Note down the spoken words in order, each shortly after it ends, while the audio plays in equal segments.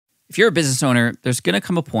If you're a business owner, there's going to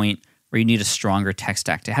come a point where you need a stronger tech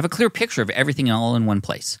stack to have a clear picture of everything all in one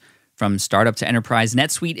place. From startup to enterprise,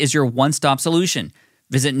 NetSuite is your one-stop solution.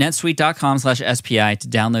 Visit netsuite.com/SPI to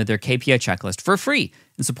download their KPI checklist for free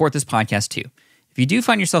and support this podcast too. If you do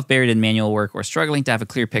find yourself buried in manual work or struggling to have a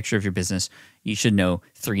clear picture of your business, you should know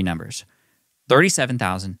 3 numbers: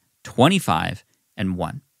 37,000, 25, and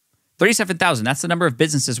 1. 37,000, that's the number of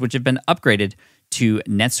businesses which have been upgraded to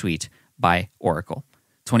NetSuite by Oracle.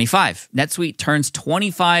 25, NetSuite turns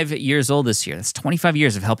 25 years old this year. That's 25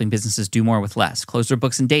 years of helping businesses do more with less, close their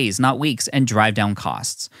books in days, not weeks, and drive down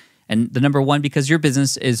costs. And the number 1, because your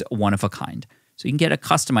business is one of a kind. So you can get a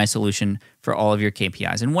customized solution for all of your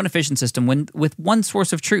KPIs and one efficient system with one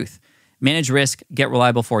source of truth. Manage risk, get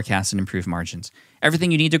reliable forecasts, and improve margins.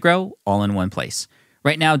 Everything you need to grow, all in one place.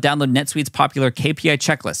 Right now, download NetSuite's popular KPI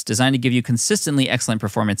checklist designed to give you consistently excellent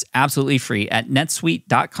performance absolutely free at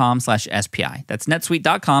netsuite.com/SPI. That's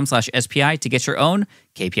netsuite.com/SPI to get your own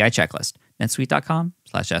KPI checklist.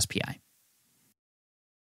 netsuite.com/SPI.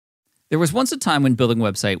 There was once a time when building a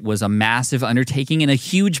website was a massive undertaking and a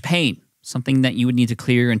huge pain, something that you would need to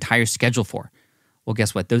clear your entire schedule for. Well,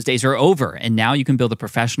 guess what? Those days are over, and now you can build a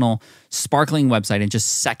professional, sparkling website in just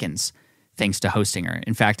seconds thanks to Hostinger.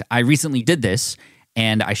 In fact, I recently did this,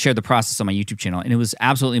 and I shared the process on my YouTube channel, and it was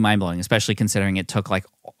absolutely mind-blowing, especially considering it took like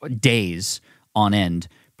days on end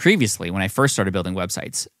previously when I first started building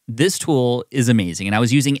websites. This tool is amazing, and I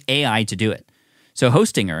was using AI to do it. So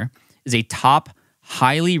Hostinger is a top,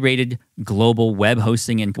 highly rated global web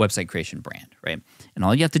hosting and website creation brand, right? And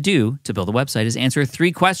all you have to do to build a website is answer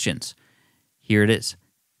 3 questions. Here it is.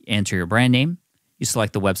 You enter your brand name, you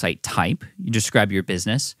select the website type, you describe your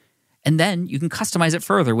business, and then you can customize it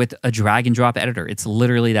further with a drag and drop editor. It's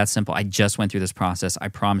literally that simple. I just went through this process. I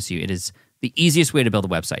promise you, it is the easiest way to build a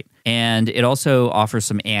website. And it also offers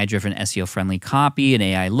some AI-driven SEO-friendly copy, an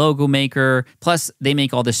AI logo maker. Plus, they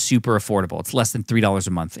make all this super affordable. It's less than $3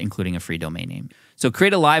 a month, including a free domain name. So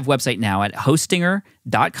create a live website now at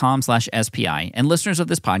hostinger.com/SPI. And listeners of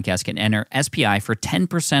this podcast can enter SPI for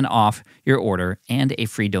 10% off your order and a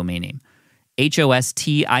free domain name.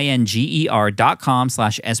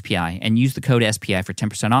 hostinger.com/SPI and use the code SPI for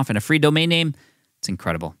 10% off and a free domain name. It's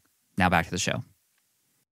incredible. Now back to the show.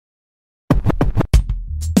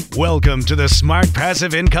 Welcome to the Smart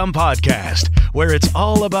Passive Income Podcast, where it's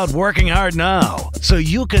all about working hard now so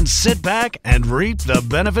you can sit back and reap the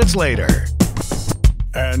benefits later.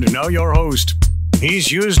 And now your host.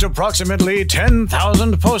 He's used approximately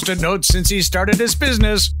 10,000 Post-it notes since he started his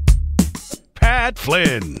business, Pat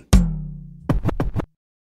Flynn.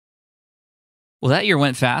 Well, that year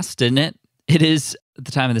went fast, didn't it? It is, at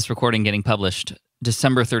the time of this recording getting published,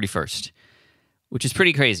 December 31st, which is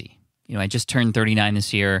pretty crazy. You know, I just turned 39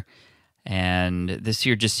 this year, and this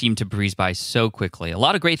year just seemed to breeze by so quickly. A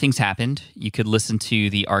lot of great things happened. You could listen to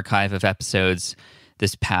the archive of episodes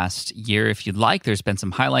this past year if you'd like. There's been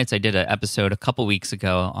some highlights. I did an episode a couple weeks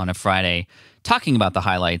ago on a Friday talking about the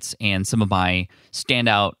highlights and some of my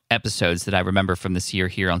standout episodes that I remember from this year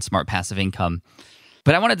here on Smart Passive Income.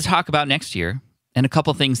 But I wanted to talk about next year and a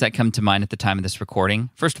couple things that come to mind at the time of this recording.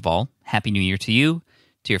 First of all, Happy New Year to you,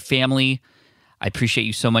 to your family. I appreciate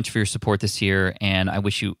you so much for your support this year, and I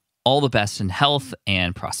wish you all the best in health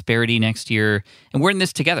and prosperity next year. And we're in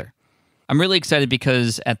this together. I'm really excited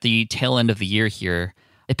because at the tail end of the year here,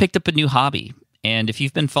 I picked up a new hobby. And if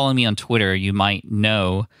you've been following me on Twitter, you might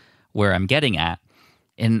know where I'm getting at.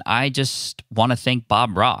 And I just want to thank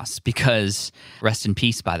Bob Ross because, rest in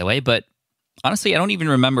peace, by the way, but honestly, I don't even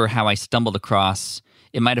remember how I stumbled across.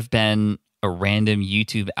 It might have been a random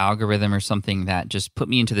YouTube algorithm or something that just put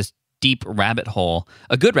me into this deep rabbit hole,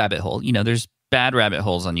 a good rabbit hole. You know, there's bad rabbit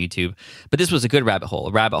holes on YouTube, but this was a good rabbit hole,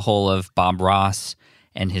 a rabbit hole of Bob Ross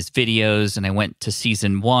and his videos. And I went to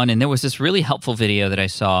season 1, and there was this really helpful video that I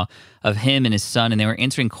saw of him and his son, and they were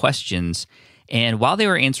answering questions. And while they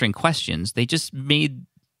were answering questions, they just made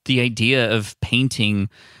the idea of painting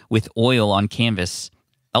with oil on canvas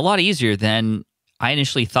a lot easier than I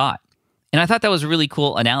initially thought. And I thought that was a really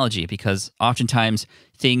cool analogy because oftentimes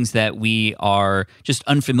things that we are just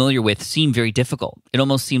unfamiliar with seem very difficult. It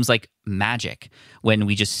almost seems like magic when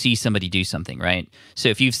we just see somebody do something, right? So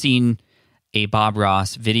if you've seen a Bob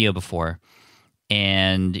Ross video before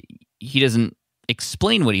and he doesn't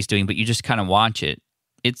explain what he's doing, but you just kind of watch it,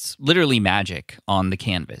 it's literally magic on the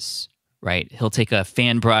canvas, right? He'll take a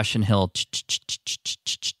fan brush and he'll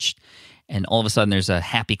and all of a sudden there's a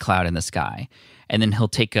happy cloud in the sky. And then he'll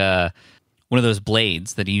take one of those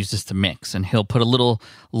blades that he uses to mix, and he'll put a little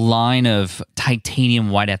line of titanium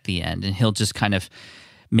white at the end, and he'll just kind of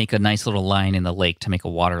make a nice little line in the lake to make a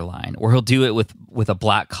water line. Or he'll do it with a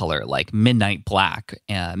black color, like midnight black,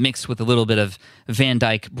 mixed with a little bit of Van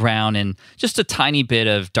Dyke brown and just a tiny bit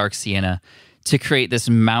of dark sienna to create this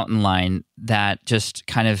mountain line that just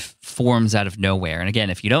kind of forms out of nowhere. And again,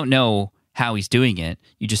 if you don't know how he's doing it,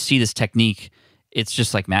 you just see this technique, it's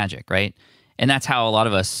just like magic, right? And that's how a lot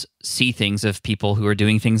of us see things of people who are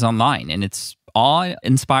doing things online. And it's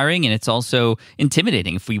awe-inspiring, and it's also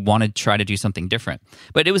intimidating if we want to try to do something different.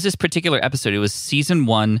 But it was this particular episode. It was season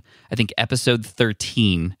 1, I think episode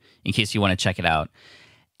 13, in case you want to check it out.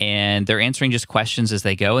 And they're answering just questions as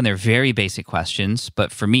they go, and they're very basic questions.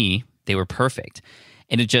 But for me, they were perfect.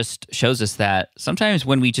 And it just shows us that sometimes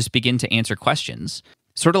when we just begin to answer questions,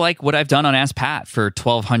 sort of like what I've done on Ask Pat for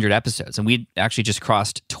 1,200 episodes. And we actually just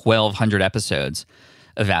crossed 1,200 episodes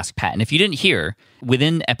of Ask Pat. And if you didn't hear,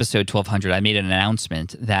 within episode 1,200, I made an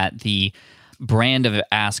announcement that the brand of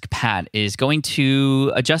Ask Pat is going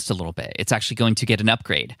to adjust a little bit. It's actually going to get an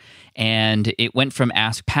upgrade. And it went from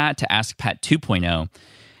Ask Pat to Ask Pat 2.0,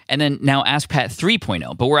 and then now Ask Pat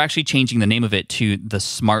 3.0. But we're actually changing the name of it to the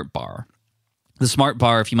Smart Bar. The Smart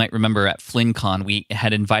Bar, if you might remember at FlynnCon, we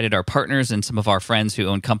had invited our partners and some of our friends who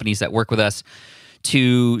own companies that work with us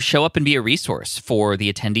to show up and be a resource for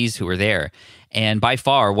the attendees who were there. And by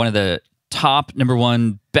far, one of the top number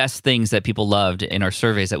one best things that people loved in our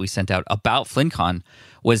surveys that we sent out about FlynnCon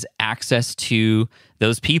was access to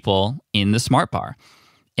those people in the Smart Bar.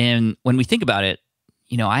 And when we think about it,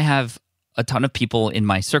 I have a ton of people in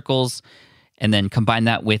my circles, and then combine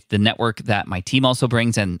that with the network that my team also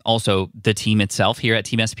brings, and also the team itself here at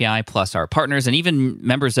Team SPI, plus our partners and even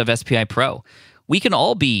members of SPI Pro. We can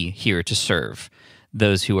all be here to serve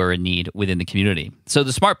those who are in need within the community. So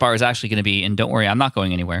the Smart Bar is actually going to be, and don't worry, I'm not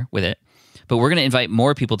going anywhere with it, but we're going to invite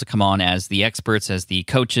more people to come on as the experts, as the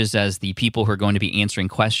coaches, as the people who are going to be answering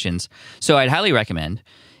questions. So I'd highly recommend,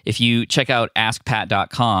 if you check out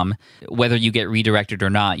askpat.com, whether you get redirected or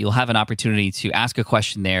not, you'll have an opportunity to ask a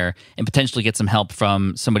question there and potentially get some help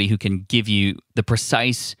from somebody who can give you the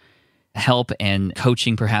precise help and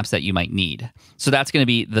coaching perhaps that you might need. So that's going to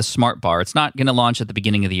be the Smart Bar. It's not going to launch at the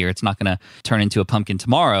beginning of the year. It's not going to turn into a pumpkin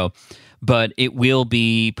tomorrow, but it will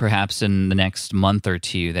be perhaps in the next month or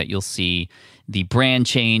two that you'll see the brand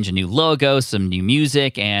change, a new logo, some new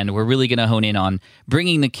music, and we're really going to hone in on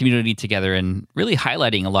bringing the community together and really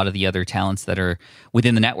highlighting a lot of the other talents that are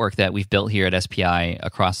within the network that we've built here at SPI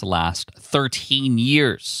across the last 13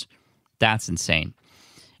 years. That's insane.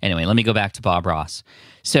 Anyway, let me go back to Bob Ross.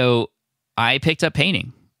 So I picked up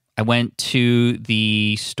painting. I went to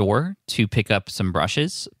the store to pick up some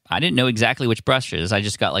brushes. I didn't know exactly which brushes. I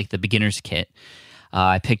just got like the beginner's kit.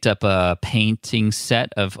 I picked up a painting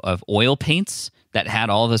set of oil paints that had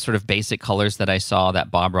all the sort of basic colors that I saw that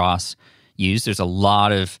Bob Ross used. There's a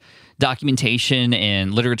lot of documentation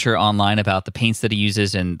and literature online about the paints that he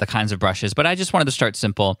uses and the kinds of brushes, but I just wanted to start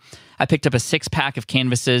simple. I picked up a 6-pack of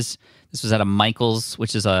canvases. This was at a Michael's,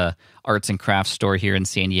 which is a arts and crafts store here in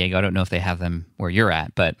San Diego. I don't know if they have them where you're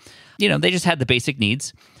at, but they just had the basic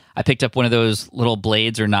needs. I picked up one of those little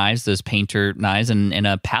blades or knives, those painter knives, and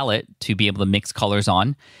a palette to be able to mix colors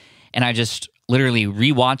on. And I just literally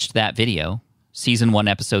rewatched that video, season 1,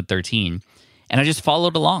 episode 13, and I just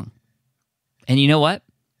followed along. And you know what?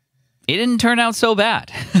 It didn't turn out so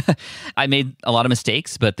bad. I made a lot of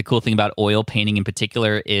mistakes, but the cool thing about oil painting in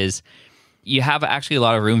particular is you have actually a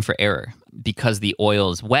lot of room for error because the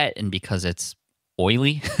oil is wet and because it's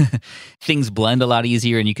oily. Things blend a lot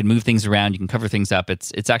easier and you can move things around, you can cover things up.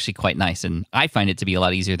 It's actually quite nice, and I find it to be a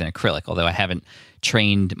lot easier than acrylic, although I haven't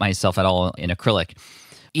trained myself at all in acrylic.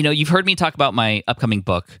 You've heard me talk about my upcoming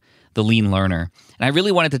book, The Lean Learner, and I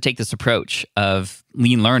really wanted to take this approach of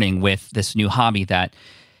lean learning with this new hobby that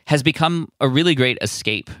has become a really great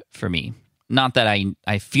escape for me. Not that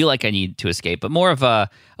I feel like I need to escape, but more of a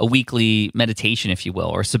weekly meditation, if you will,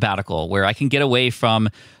 or sabbatical, where I can get away from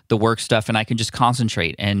the work stuff and I can just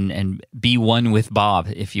concentrate and be one with Bob,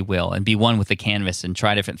 if you will, and be one with the canvas and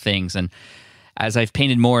try different things. And as I've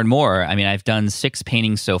painted more and more, I've done 6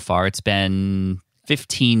 paintings so far. It's been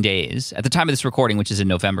 15 days. At the time of this recording, which is in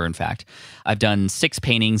November, in fact, I've done 6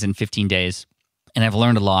 paintings in 15 days, and I've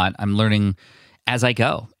learned a lot. I'm learning as I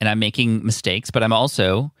go, and I'm making mistakes, but I'm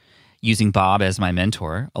also using Bob as my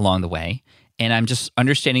mentor along the way. And I'm just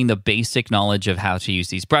understanding the basic knowledge of how to use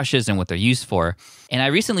these brushes and what they're used for. And I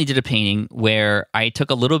recently did a painting where I took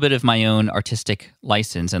a little bit of my own artistic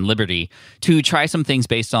license and liberty to try some things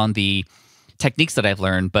based on the techniques that I've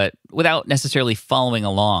learned, but without necessarily following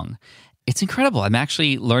along. It's incredible. I'm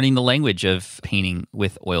actually learning the language of painting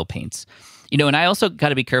with oil paints. And I also got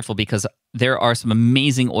to be careful because there are some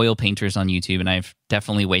amazing oil painters on YouTube, and I've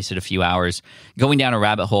definitely wasted a few hours going down a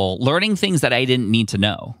rabbit hole, learning things that I didn't need to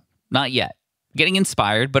know. Not yet. Getting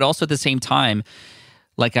inspired, but also at the same time,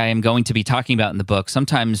 like I am going to be talking about in the book,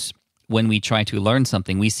 sometimes when we try to learn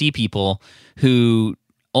something, we see people who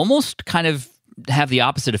almost kind of have the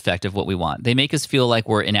opposite effect of what we want. They make us feel like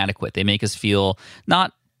we're inadequate. They make us feel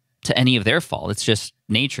not to any of their fault. It's just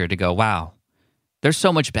nature to go, wow, they're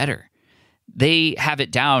so much better. They have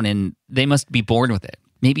it down and they must be born with it.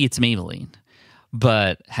 Maybe it's Maybelline,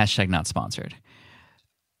 but hashtag not sponsored.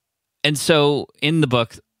 And so in the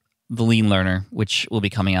book, The Lean Learner, which will be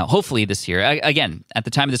coming out hopefully this year. Again, at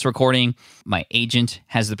the time of this recording, my agent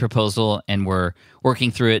has the proposal and we're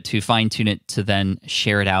working through it to fine-tune it to then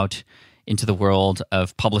share it out into the world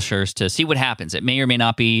of publishers to see what happens. It may or may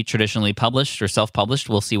not be traditionally published or self-published.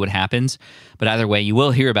 We'll see what happens. But either way, you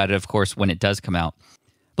will hear about it, of course, when it does come out.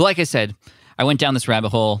 But like I said, I went down this rabbit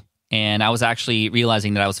hole and I was actually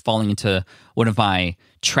realizing that I was falling into one of my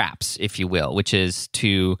traps, if you will, which is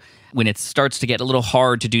to, when it starts to get a little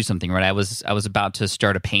hard to do something, right? I was about to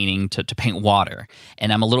start a painting to paint water,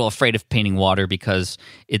 and I'm a little afraid of painting water because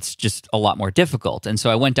it's just a lot more difficult. And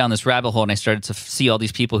so I went down this rabbit hole and I started to see all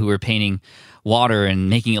these people who were painting water and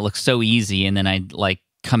making it look so easy, and then I'd like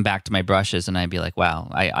come back to my brushes and I'd be like, wow,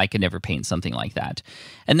 I could never paint something like that.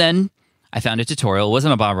 And then I found a tutorial. It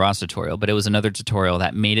wasn't a Bob Ross tutorial, but it was another tutorial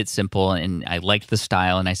that made it simple, and I liked the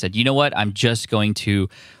style. And I said, you know what? I'm just going to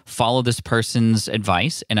follow this person's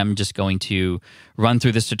advice, and I'm just going to run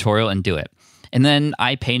through this tutorial and do it. And then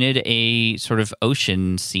I painted a sort of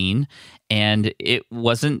ocean scene, and it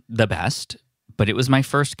wasn't the best, but it was my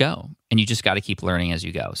first go. And you just got to keep learning as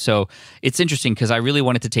you go. So it's interesting because I really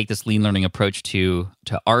wanted to take this lean learning approach to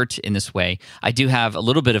art in this way. I do have a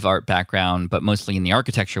little bit of art background, but mostly in the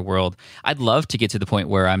architecture world. I'd love to get to the point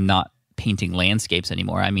where I'm not painting landscapes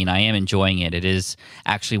anymore. I mean, I am enjoying it. It is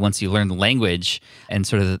actually, once you learn the language and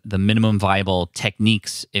sort of the minimum viable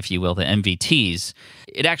techniques, if you will, the MVTs,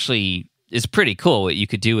 it actually is pretty cool what you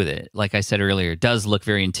could do with it. Like I said earlier, it does look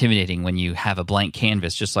very intimidating when you have a blank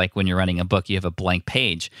canvas, just like when you're running a book, you have a blank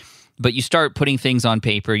page. But you start putting things on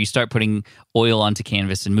paper, you start putting oil onto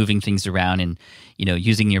canvas and moving things around and, you know,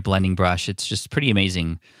 using your blending brush. It's just pretty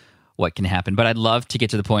amazing what can happen. But I'd love to get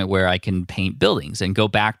to the point where I can paint buildings and go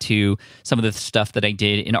back to some of the stuff that I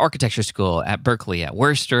did in architecture school at Berkeley, at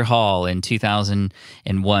Worcester Hall in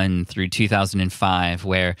 2001 through 2005,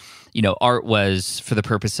 where, you know, art was for the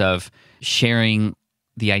purpose of sharing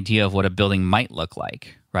the idea of what a building might look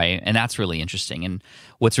like, right? And that's really interesting. And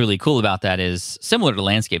what's really cool about that is similar to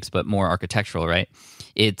landscapes, but more architectural, right?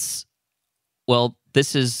 It's, well,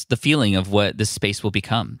 this is the feeling of what this space will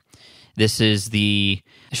become. This is the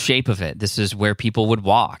shape of it. This is where people would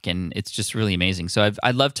walk, and it's just really amazing. So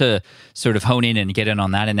I'd love to sort of hone in and get in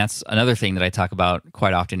on that, and that's another thing that I talk about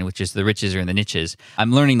quite often, which is the riches are in the niches.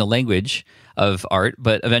 I'm learning the language of art,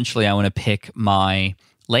 but eventually I want to pick my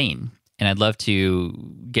lane. And I'd love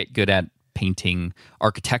to get good at painting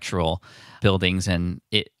architectural buildings. And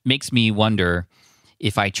it makes me wonder,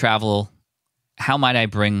 if I travel, how might I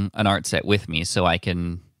bring an art set with me so I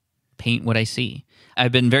can paint what I see?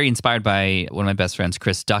 I've been very inspired by one of my best friends,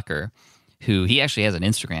 Chris Ducker, who he actually has an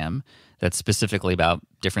Instagram that's specifically about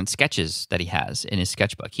different sketches that he has in his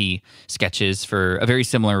sketchbook. He sketches for a very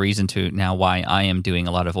similar reason to now why I am doing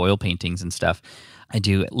a lot of oil paintings and stuff. I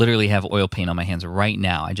do literally have oil paint on my hands right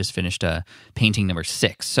now. I just finished painting number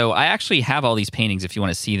 6. So I actually have all these paintings if you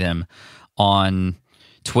want to see them on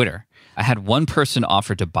Twitter. I had one person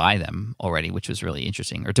offer to buy them already, which was really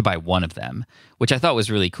interesting, or to buy one of them, which I thought was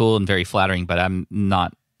really cool and very flattering, but I'm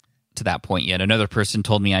not to that point yet. Another person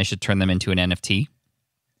told me I should turn them into an NFT,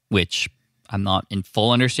 which I'm not in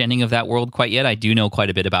full understanding of that world quite yet. I do know quite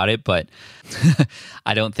a bit about it, but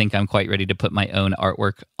I don't think I'm quite ready to put my own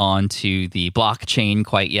artwork onto the blockchain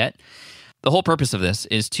quite yet. The whole purpose of this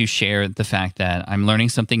is to share the fact that I'm learning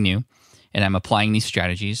something new and I'm applying these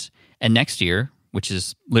strategies. And next year, which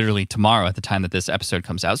is literally tomorrow at the time that this episode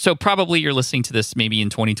comes out, so probably you're listening to this maybe in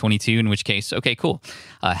 2022, in which case, okay, cool.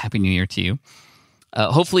 Happy New Year to you.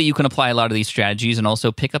 Hopefully you can apply a lot of these strategies and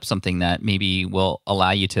also pick up something that maybe will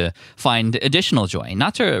allow you to find additional joy,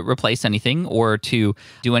 not to replace anything or to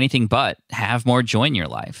do anything but have more joy in your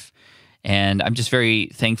life. And I'm just very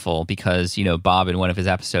thankful because, you know, Bob, in one of his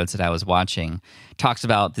episodes that I was watching, talks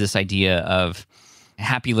about this idea of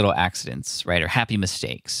happy little accidents, right? Or happy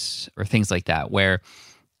mistakes or things like that, where,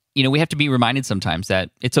 you know, we have to be reminded sometimes that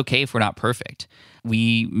it's okay if we're not perfect.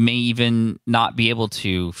 We may even not be able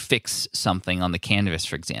to fix something on the canvas,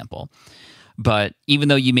 for example. But even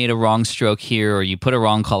though you made a wrong stroke here or you put a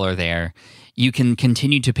wrong color there, you can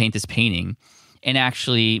continue to paint this painting and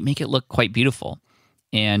actually make it look quite beautiful.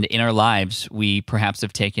 And in our lives, we perhaps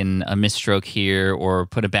have taken a misstroke here or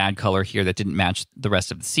put a bad color here that didn't match the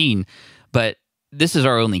rest of the scene. But this is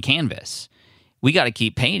our only canvas. We got to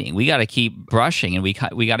keep painting. We got to keep brushing, and we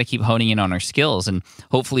got to keep honing in on our skills. And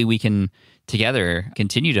hopefully we can together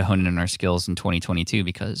continue to hone in on our skills in 2022,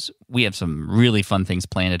 because we have some really fun things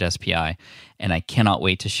planned at SPI, and I cannot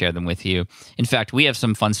wait to share them with you. In fact, we have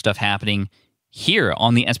some fun stuff happening here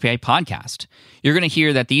on the SPI podcast. You're going to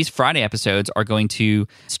hear that these Friday episodes are going to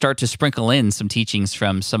start to sprinkle in some teachings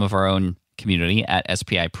from some of our own community at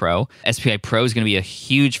SPI Pro. SPI Pro is going to be a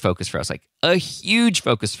huge focus for us, like a huge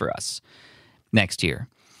focus for us next year,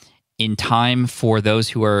 in time for those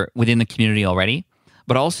who are within the community already,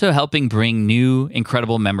 but also helping bring new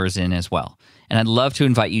incredible members in as well. And I'd love to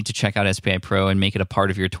invite you to check out SPI Pro and make it a part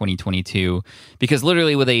of your 2022, because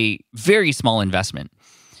literally with a very small investment,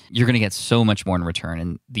 you're going to get so much more in return.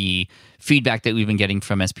 And the feedback that we've been getting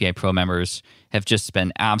from SPI Pro members have just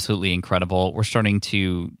been absolutely incredible. We're starting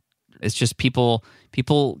to, it's just people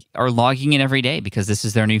are logging in every day because this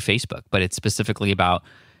is their new Facebook, but it's specifically about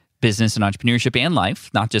business and entrepreneurship and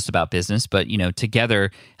life, not just about business, but,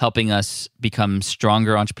 together helping us become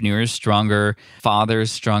stronger entrepreneurs, stronger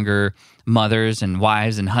fathers, stronger mothers and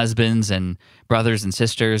wives and husbands and brothers and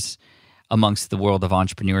sisters amongst the world of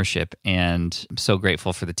entrepreneurship. And I'm so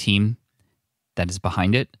grateful for the team that is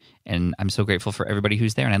behind it. And I'm so grateful for everybody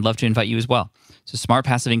who's there. And I'd love to invite you as well. So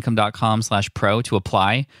smartpassiveincome.com/pro to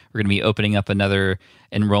apply. We're going to be opening up another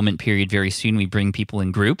enrollment period very soon. We bring people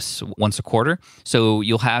in groups once a quarter. So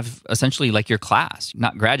you'll have essentially like your class,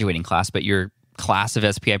 not graduating class, but your class of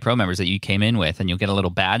SPI Pro members that you came in with, and you'll get a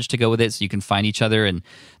little badge to go with it so you can find each other and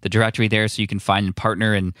the directory there so you can find and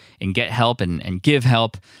partner and get help and give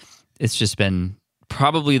help. It's just been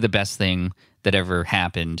probably the best thing that ever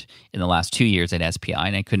happened in the last 2 years at SPI,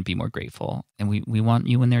 and I couldn't be more grateful. And we want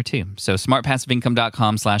you in there too. So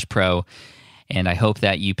smartpassiveincome.com/pro, and I hope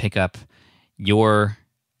that you pick up your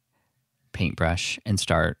paintbrush and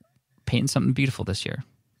start painting something beautiful this year.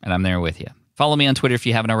 And I'm there with you. Follow me on Twitter if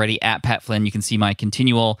you haven't already, at Pat Flynn. You can see my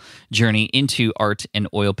continual journey into art and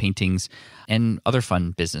oil paintings and other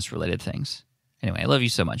fun business-related things. Anyway, I love you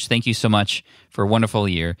so much. Thank you so much for a wonderful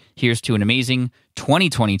year. Here's to an amazing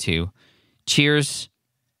 2022. Cheers.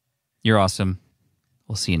 You're awesome.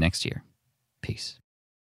 We'll see you next year. Peace.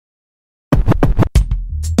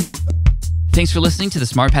 Thanks for listening to the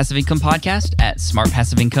Smart Passive Income podcast at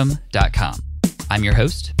smartpassiveincome.com. I'm your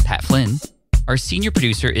host, Pat Flynn. Our senior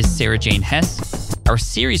producer is Sarah Jane Hess. Our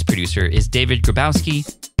series producer is David Grabowski.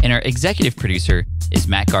 And our executive producer is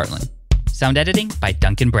Matt Gartland. Sound editing by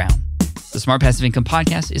Duncan Brown. The Smart Passive Income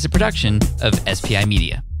podcast is a production of SPI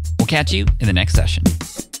Media. We'll catch you in the next session.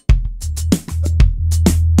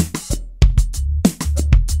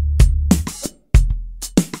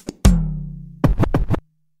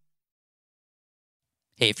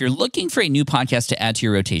 Hey, if you're looking for a new podcast to add to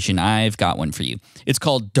your rotation, I've got one for you. It's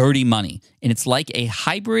called Dirty Money, and it's like a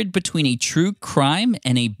hybrid between a true crime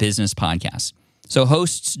and a business podcast. So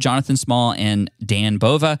hosts Jonathan Small and Dan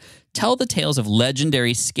Bova tell the tales of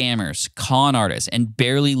legendary scammers, con artists, and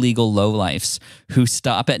barely legal lowlifes who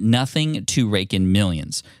stop at nothing to rake in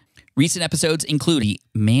millions. Recent episodes include a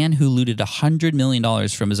man who looted $100 million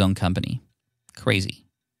from his own company. Crazy.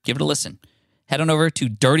 Give it a listen. Head on over to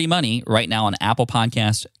Dirty Money right now on Apple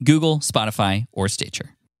Podcasts, Google, Spotify, or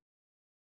Stitcher.